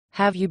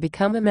Have you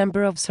become a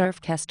member of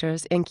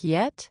Surfcasters Inc.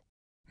 yet?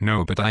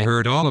 No, but I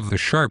heard all of the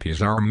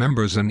Sharpies are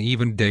members and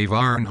even Dave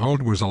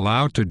Arnold was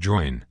allowed to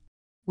join.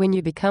 When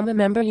you become a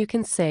member, you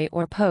can say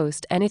or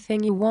post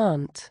anything you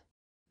want.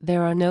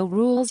 There are no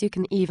rules. You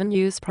can even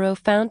use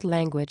profound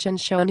language and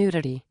show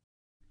nudity.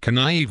 Can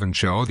I even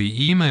show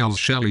the emails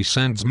Shelly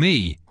sends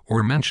me,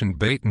 or mention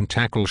bait and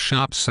tackle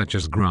shops such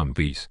as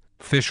Grumpy's,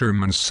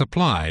 Fisherman's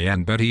Supply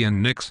and Betty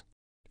and Nick's?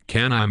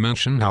 Can I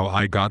mention how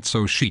I got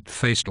so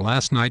sheet-faced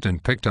last night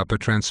and picked up a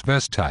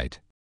transvestite?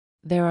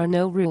 There are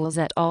no rules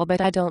at all, but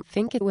I don't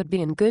think it would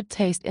be in good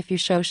taste if you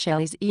show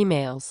Shelly's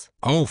emails.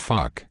 Oh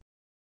fuck.